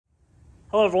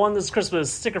Hello everyone, this is Chris with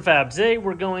Sticker Fab. Today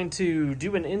we're going to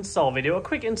do an install video, a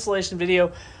quick installation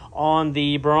video on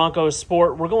the Bronco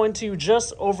Sport. We're going to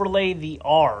just overlay the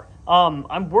R.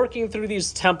 I'm working through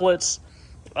these templates.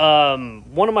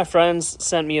 One of my friends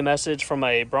sent me a message from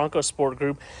a Bronco Sport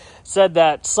group, said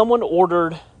that someone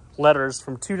ordered letters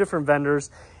from two different vendors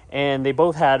and they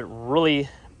both had really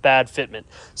bad fitment.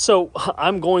 So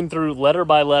I'm going through letter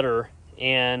by letter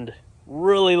and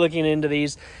really looking into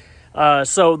these.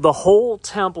 So the whole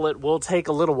template will take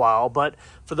a little while, but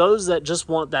for those that just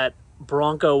want that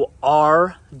Bronco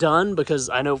R done, because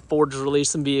I know Ford's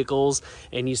released some vehicles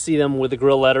and you see them with the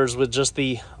Grille letters with just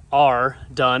the R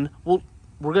done. Well,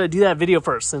 we're going to do that video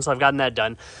first since I've gotten that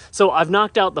done. So I've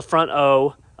knocked out the front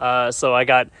O, so I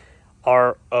got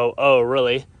R-O-O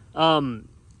really.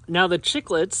 Now the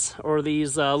chiclets, or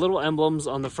these little emblems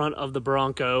on the front of the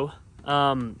Bronco,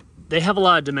 they have a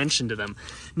lot of dimension to them.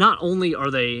 Not only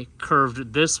are they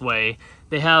curved this way,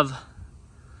 they have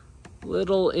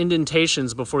little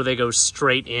indentations before they go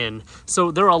straight in.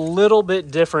 So they're a little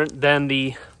bit different than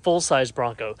the full-size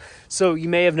Bronco. So you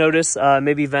may have noticed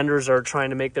maybe vendors are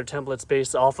trying to make their templates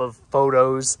based off of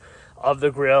photos of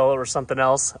the Grille or something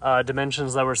else,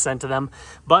 dimensions that were sent to them.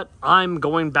 But I'm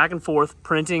going back and forth,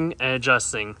 printing and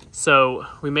adjusting. So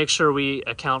we make sure we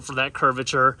account for that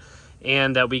curvature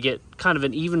and that we get kind of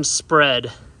an even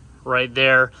spread right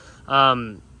there.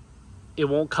 It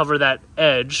won't cover that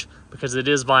edge because it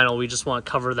is vinyl. We just want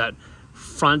to cover that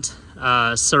front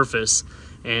surface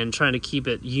and trying to keep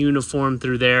it uniform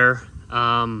through there.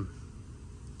 And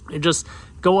just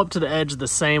go up to the edge the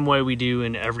same way we do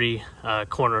in every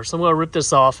corner. So I'm going to rip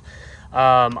this off.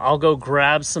 I'll go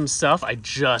grab some stuff. I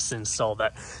just installed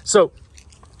that. So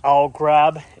I'll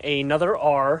grab another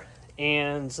R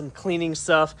and some cleaning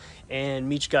stuff and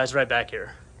meet you guys right back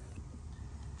here.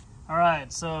 All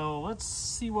right, so let's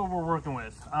see what we're working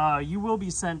with. You will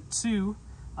be sent two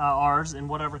R's in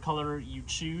whatever color you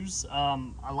choose.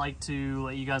 I like to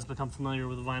let you guys become familiar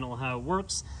with the vinyl and how it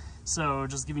works. So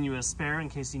just giving you a spare in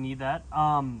case you need that.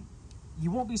 You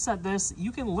won't be sent this.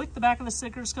 You can lick the back of the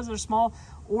stickers because they're small,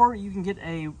 or you can get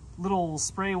a little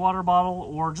spray water bottle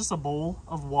or just a bowl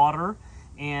of water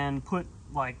and put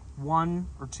like 1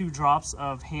 or 2 drops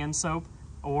of hand soap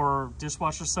or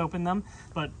dishwasher soap in them.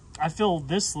 But I fill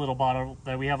this little bottle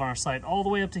that we have on our site all the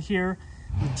way up to here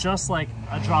with just like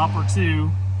a drop or 2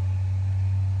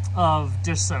 of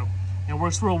dish soap. It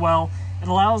works real well. It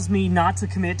allows me not to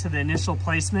commit to the initial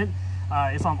placement.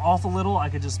 If I'm off a little, I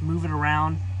could just move it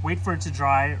around, wait for it to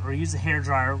dry, or use a hair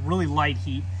dryer, really light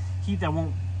heat that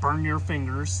won't burn your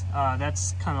fingers.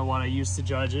 That's kind of what I use to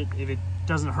judge it. If it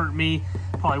doesn't hurt me,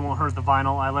 probably won't hurt the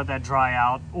vinyl. I let that dry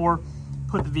out, or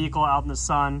put the vehicle out in the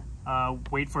sun,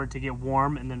 wait for it to get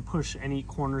warm, and then push any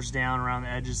corners down around the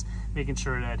edges, making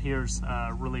sure it adheres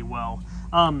really well.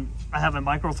 I have a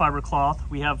microfiber cloth.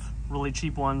 We have really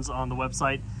cheap ones on the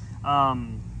website.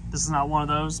 This is not one of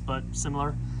those, but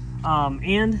similar.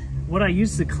 And what I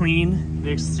use to clean the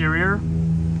exterior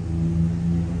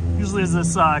usually is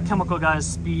this Chemical Guys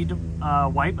Speed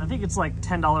wipe. I think it's like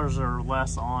 $10 or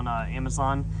less on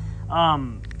Amazon.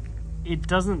 It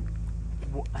doesn't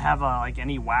have like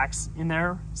any wax in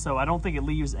there, so I don't think it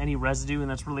leaves any residue, and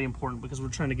that's really important because we're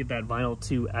trying to get that vinyl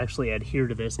to actually adhere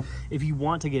to this. If you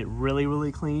want to get really,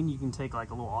 really clean, you can take like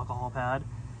a little alcohol pad,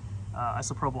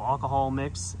 isopropyl alcohol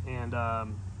mix, and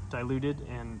dilute it,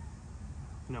 and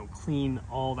clean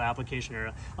all the application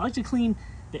area. I like to clean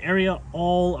the area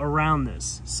all around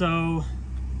this. So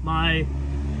my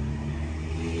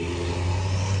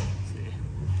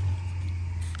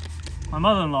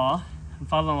mother-in-law and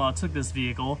father-in-law took this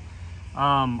vehicle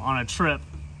on a trip,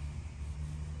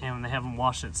 and they haven't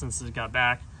washed it since it got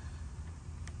back.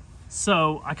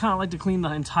 So I kind of like to clean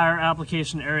the entire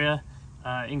application area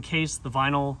in case the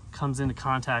vinyl comes into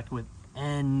contact with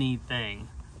anything.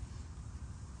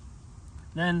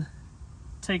 Then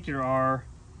take your R,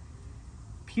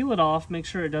 peel it off, make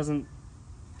sure it doesn't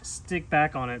stick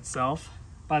back on itself.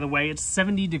 By the way, it's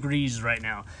 70 degrees right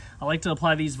now. I like to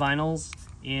apply these vinyls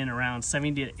in around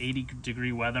 70 to 80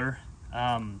 degree weather.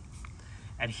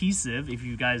 Adhesive, if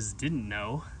you guys didn't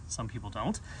know, some people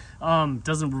don't,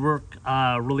 doesn't work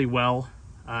really well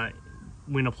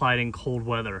when applied in cold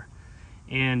weather.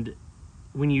 And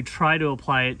when you try to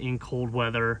apply it in cold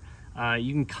weather,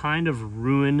 you can kind of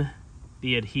ruin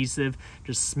the adhesive.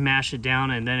 Just smash it down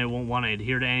and then it won't want to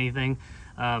adhere to anything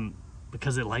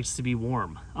because it likes to be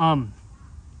warm.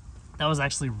 That was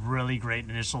actually really great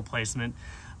initial placement.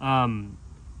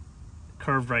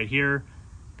 Curved right here,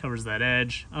 covers that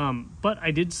edge. But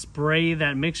I did spray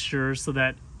that mixture so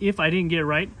that if I didn't get it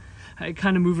right, I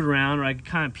kind of move it around, or I could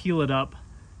kind of peel it up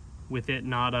with it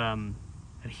not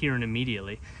adhering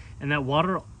immediately. And that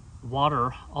water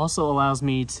also allows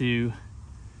me to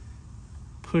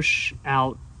push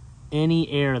out any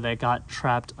air that got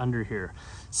trapped under here.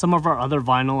 Some of our other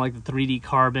vinyl, like the 3D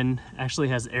Carbon, actually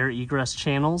has air egress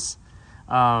channels,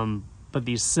 but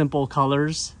these simple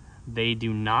colors, they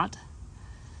do not.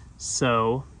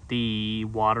 So the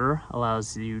water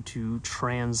allows you to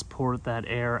transport that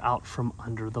air out from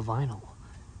under the vinyl.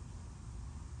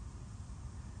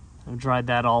 I've dried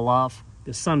that all off.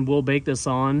 The sun will bake this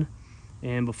on,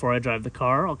 and before I drive the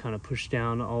car, I'll kind of push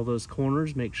down all those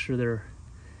corners, make sure they're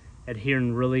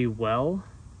adhering really well.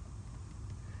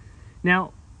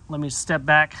 Now, let me step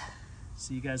back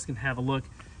so you guys can have a look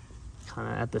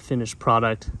kind of at the finished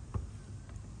product.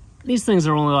 These things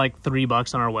are only like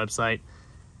 $3 on our website.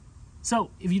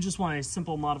 So if you just want a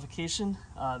simple modification,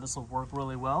 this will work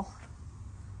really well.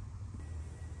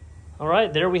 All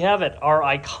right, there we have it. Our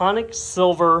iconic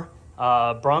silver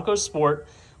Bronco Sport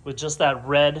with just that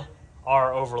red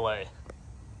R overlay.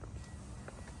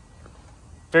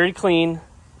 Very clean,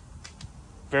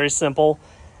 very simple.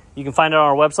 You can find it on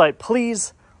our website.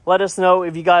 Please let us know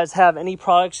if you guys have any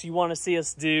products you want to see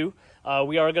us do.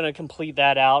 We are going to complete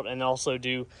that out and also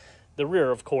do the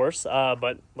rear, of course.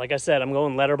 But like I said, I'm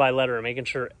going letter by letter and making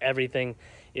sure everything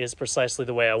is precisely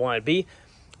the way I want it to be.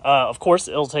 Of course,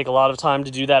 it'll take a lot of time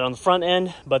to do that on the front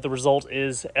end, but the result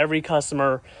is every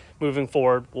customer moving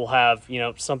forward will have, you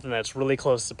know, something that's really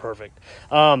close to perfect.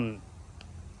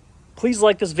 Please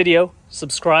like this video,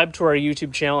 subscribe to our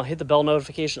YouTube channel, hit the bell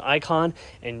notification icon,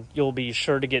 and you'll be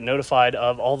sure to get notified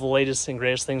of all the latest and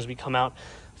greatest things we come out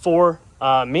for,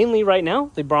 mainly right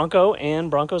now, the Bronco and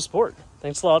Bronco Sport.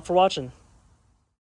 Thanks a lot for watching.